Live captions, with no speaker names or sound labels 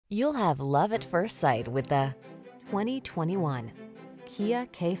You'll have love at first sight with the 2021 Kia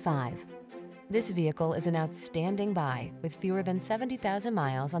K5. This vehicle is an outstanding buy with fewer than 70,000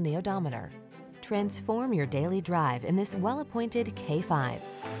 miles on the odometer. Transform your daily drive in this well-appointed K5.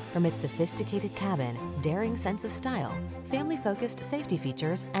 From its sophisticated cabin, daring sense of style, family-focused safety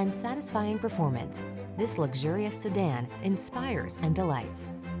features, and satisfying performance, this luxurious sedan inspires and delights.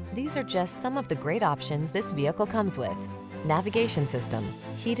 These are just some of the great options this vehicle comes with: navigation system,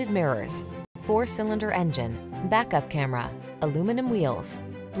 heated mirrors, 4-cylinder engine, backup camera, aluminum wheels,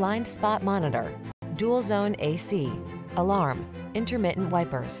 blind spot monitor, dual zone AC, alarm, intermittent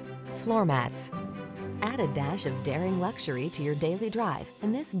wipers, floor mats. Add a dash of daring luxury to your daily drive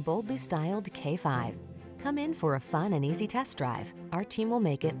in this boldly styled K5. Come in for a fun and easy test drive. Our team will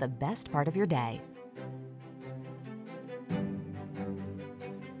make it the best part of your day.